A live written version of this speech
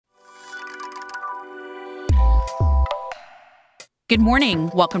Good morning.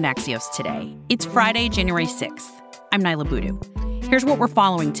 Welcome to Axios Today. It's Friday, January 6th. I'm Nyla Boodoo. Here's what we're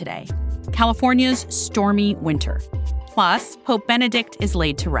following today. California's stormy winter. Plus, Pope Benedict is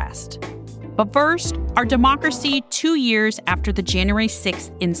laid to rest. But first, our democracy 2 years after the January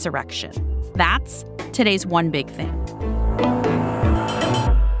 6th insurrection. That's today's one big thing.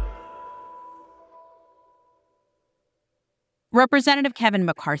 Representative Kevin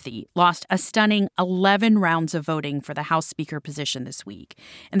McCarthy lost a stunning 11 rounds of voting for the House Speaker position this week,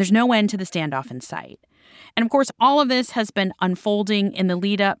 and there's no end to the standoff in sight. And of course, all of this has been unfolding in the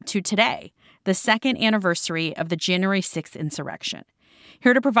lead up to today, the second anniversary of the January 6th insurrection.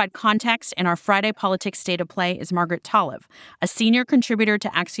 Here to provide context in our Friday Politics State of Play is Margaret Talev, a senior contributor to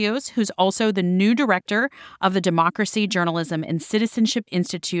Axios, who's also the new director of the Democracy, Journalism, and Citizenship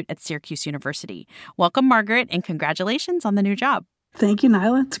Institute at Syracuse University. Welcome, Margaret, and congratulations on the new job. Thank you,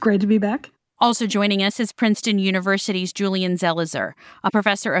 Nyla. It's great to be back. Also joining us is Princeton University's Julian Zelizer, a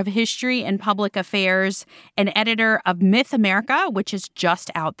professor of history and public affairs and editor of Myth America, which is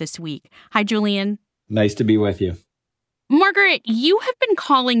just out this week. Hi, Julian. Nice to be with you. Margaret, you have been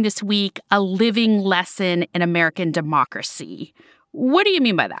calling this week a living lesson in American democracy. What do you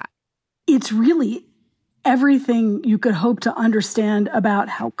mean by that? It's really everything you could hope to understand about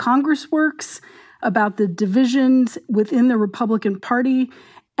how Congress works, about the divisions within the Republican Party,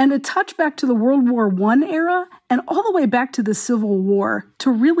 and a touch back to the World War I era and all the way back to the Civil War to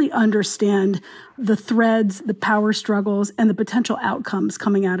really understand the threads, the power struggles, and the potential outcomes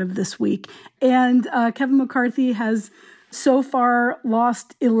coming out of this week. And Kevin McCarthy has so far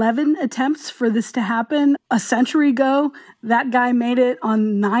lost 11 attempts for this to happen. A century ago, that guy made it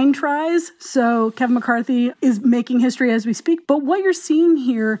on 9 tries. So Kevin McCarthy is making history as we speak. But what you're seeing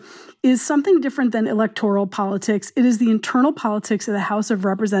here is something different than electoral politics. It is the internal politics of the House of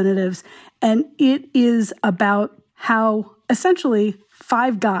Representatives. And it is about how essentially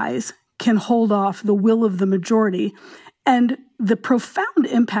 5 guys can hold off the will of the majority and the profound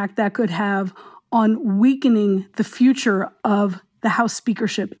impact that could have on weakening the future of the House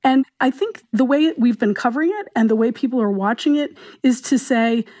speakership. And I think the way we've been covering it and the way people are watching it is to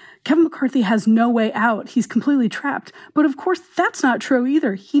say, Kevin McCarthy has no way out. He's completely trapped. But of course, that's not true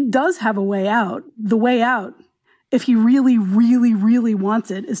either. He does have a way out. The way out, if he really, really, really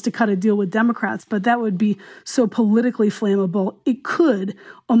wants it, is to cut a deal with Democrats. But that would be so politically flammable, it could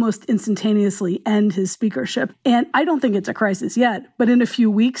almost instantaneously end his speakership. And I don't think it's a crisis yet. But in a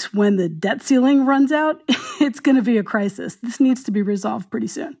few weeks, when the debt ceiling runs out, it's going to be a crisis. This needs to be resolved pretty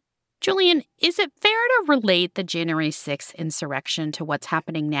soon. Julian, is it fair to relate the January 6th insurrection to what's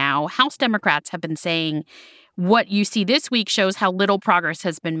happening now? House Democrats have been saying what you see this week shows how little progress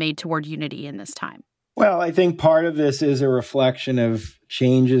has been made toward unity in this time. Well, I think part of this is a reflection of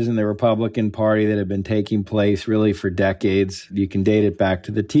changes in the Republican Party that have been taking place really for decades. You can date it back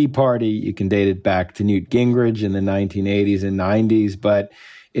to the Tea Party. You can date it back to Newt Gingrich in the 1980s and 90s. But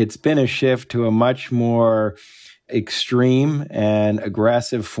it's been a shift to a much more extreme and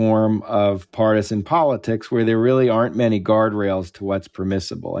aggressive form of partisan politics where there really aren't many guardrails to what's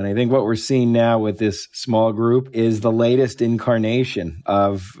permissible. And I think what we're seeing now with this small group is the latest incarnation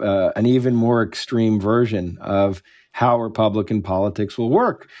of an even more extreme version of how Republican politics will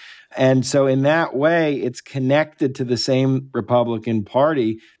work. And so in that way, it's connected to the same Republican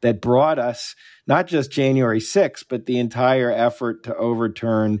Party that brought us not just January 6th, but the entire effort to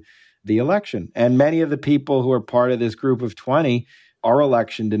overturn the election. And many of the people who are part of this group of 20 are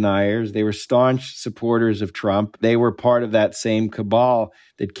election deniers. They were staunch supporters of Trump. They were part of that same cabal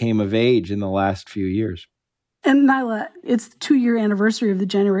that came of age in the last few years. And Nyla, it's the 2-year anniversary of the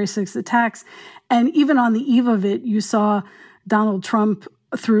January 6th attacks. And even on the eve of it, you saw Donald Trump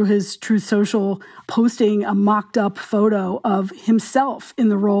through his Truth Social posting a mocked up photo of himself in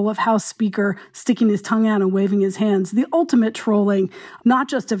the role of House Speaker, sticking his tongue out and waving his hands. The ultimate trolling, not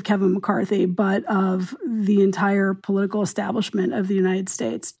just of Kevin McCarthy, but of the entire political establishment of the United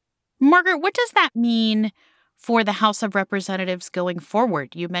States. Margaret, what does that mean for the House of Representatives going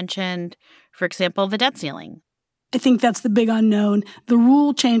forward? You mentioned, for example, the debt ceiling. I think that's the big unknown. The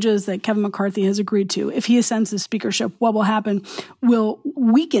rule changes that Kevin McCarthy has agreed to, if he ascends the speakership, what will happen will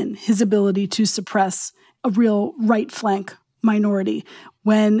weaken his ability to suppress a real right flank minority.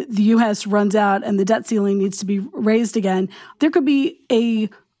 When the U.S. runs out and the debt ceiling needs to be raised again, there could be a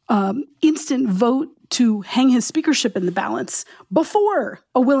instant vote to hang his speakership in the balance before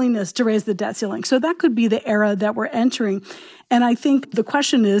a willingness to raise the debt ceiling. So that could be the era that we're entering. And I think the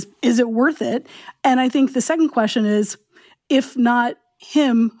question is it worth it? And I think the second question is, if not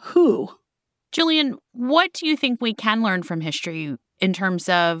him, who? Julian, what do you think we can learn from history in terms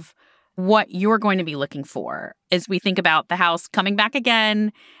of what you're going to be looking for as we think about the House coming back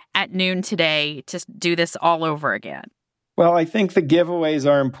again at noon today to do this all over again. Well, I think the giveaways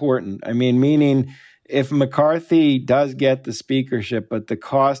are important. Meaning if McCarthy does get the speakership, but the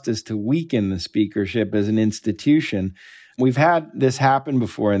cost is to weaken the speakership as an institution. We've had this happen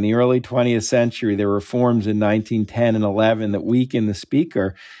before. In the early 20th century, there were reforms in 1910 and 11 that weakened the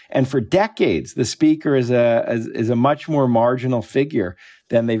speaker. And for decades, the speaker is a much more marginal figure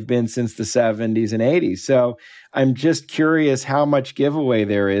than they've been since the 70s and 80s. So I'm just curious how much giveaway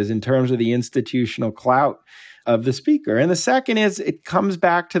there is in terms of the institutional clout of the speaker. And the second is it comes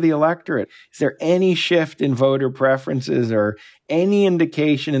back to the electorate. Is there any shift in voter preferences or any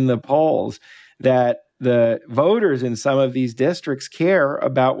indication in the polls that the voters in some of these districts care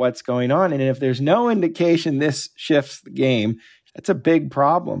about what's going on? And if there's no indication this shifts the game, that's a big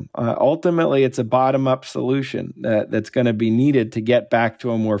problem. Ultimately, it's a bottom-up solution that's going to be needed to get back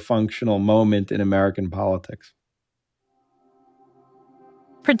to a more functional moment in American politics.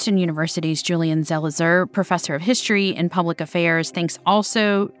 Princeton University's Julian Zelizer, professor of history and public affairs. Thanks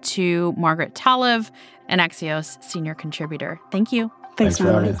also to Margaret Talev, an Axios senior contributor. Thank you. Thanks for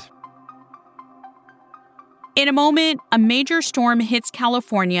having us. In a moment, a major storm hits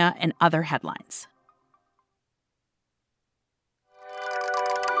California and other headlines.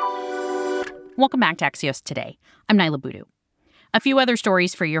 Welcome back to Axios Today. I'm Naila Boodoo. A few other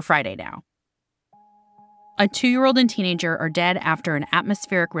stories for your Friday now. A 2-year-old and teenager are dead after an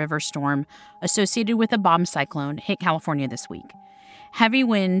atmospheric river storm associated with a bomb cyclone hit California this week. Heavy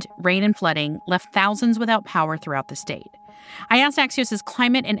wind, rain, and flooding left thousands without power throughout the state. I asked Axios'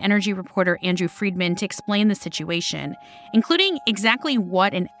 climate and energy reporter Andrew Friedman to explain the situation, including exactly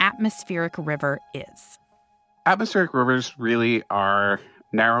what an atmospheric river is. Atmospheric rivers really are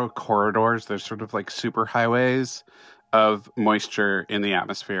narrow corridors. They're sort of like superhighways of moisture in the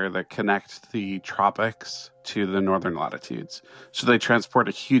atmosphere that connect the tropics to the northern latitudes. So they transport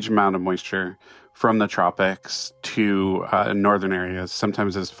a huge amount of moisture from the tropics to northern areas,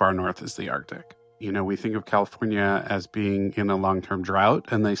 sometimes as far north as the Arctic. You know, we think of California as being in a long-term drought,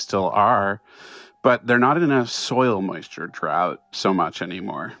 and they still are, but they're not in a soil moisture drought so much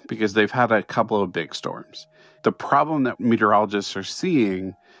anymore because they've had a couple of big storms. The problem that meteorologists are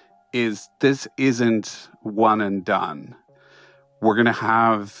seeing is this isn't one and done. We're going to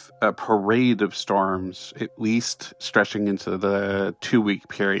have a parade of storms, at least stretching into the 2-week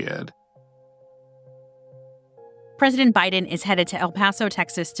period. President Biden is headed to El Paso,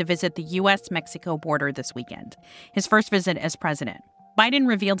 Texas to visit the U.S.-Mexico border this weekend, his first visit as president. Biden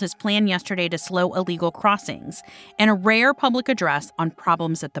revealed his plan yesterday to slow illegal crossings and a rare public address on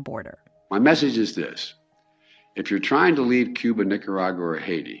problems at the border. My message is this. If you're trying to leave Cuba, Nicaragua, or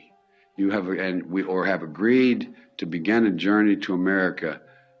Haiti, or have agreed to begin a journey to America,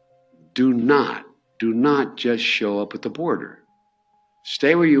 do not just show up at the border.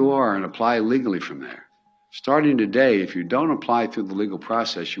 Stay where you are and apply legally from there. Starting today, if you don't apply through the legal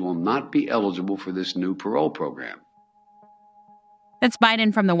process, you will not be eligible for this new parole program. That's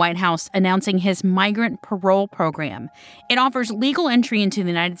Biden from the White House announcing his migrant parole program. It offers legal entry into the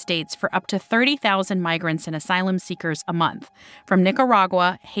United States for up to 30,000 migrants and asylum seekers a month from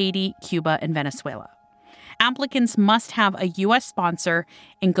Nicaragua, Haiti, Cuba, and Venezuela. Applicants must have a U.S. sponsor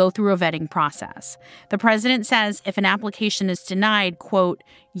and go through a vetting process. The president says if an application is denied, quote,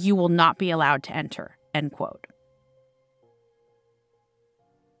 you will not be allowed to enter, end quote.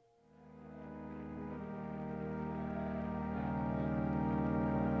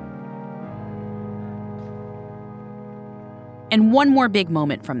 And one more big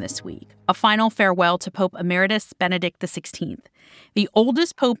moment from this week, a final farewell to Pope Emeritus Benedict XVI. The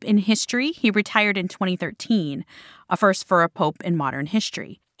oldest pope in history, he retired in 2013, a first for a pope in modern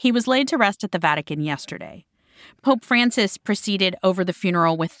history. He was laid to rest at the Vatican yesterday. Pope Francis presided over the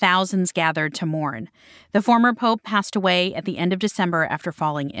funeral with thousands gathered to mourn. The former pope passed away at the end of December after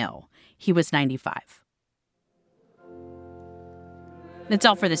falling ill. He was 95. That's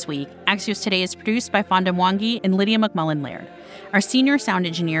all for this week. Axios Today is produced by Fonda Mwangi and Lydia McMullen-Laird. Our senior sound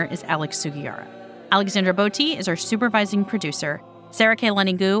engineer is Alex Sugiura. Alexandra Botti is our supervising producer. Sarah K.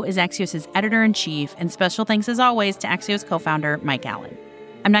 Leningu is Axios' editor-in-chief. And special thanks, as always, to Axios co-founder Mike Allen.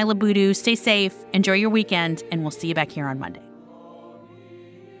 I'm Naila Boodoo. Stay safe, enjoy your weekend, and we'll see you back here on Monday.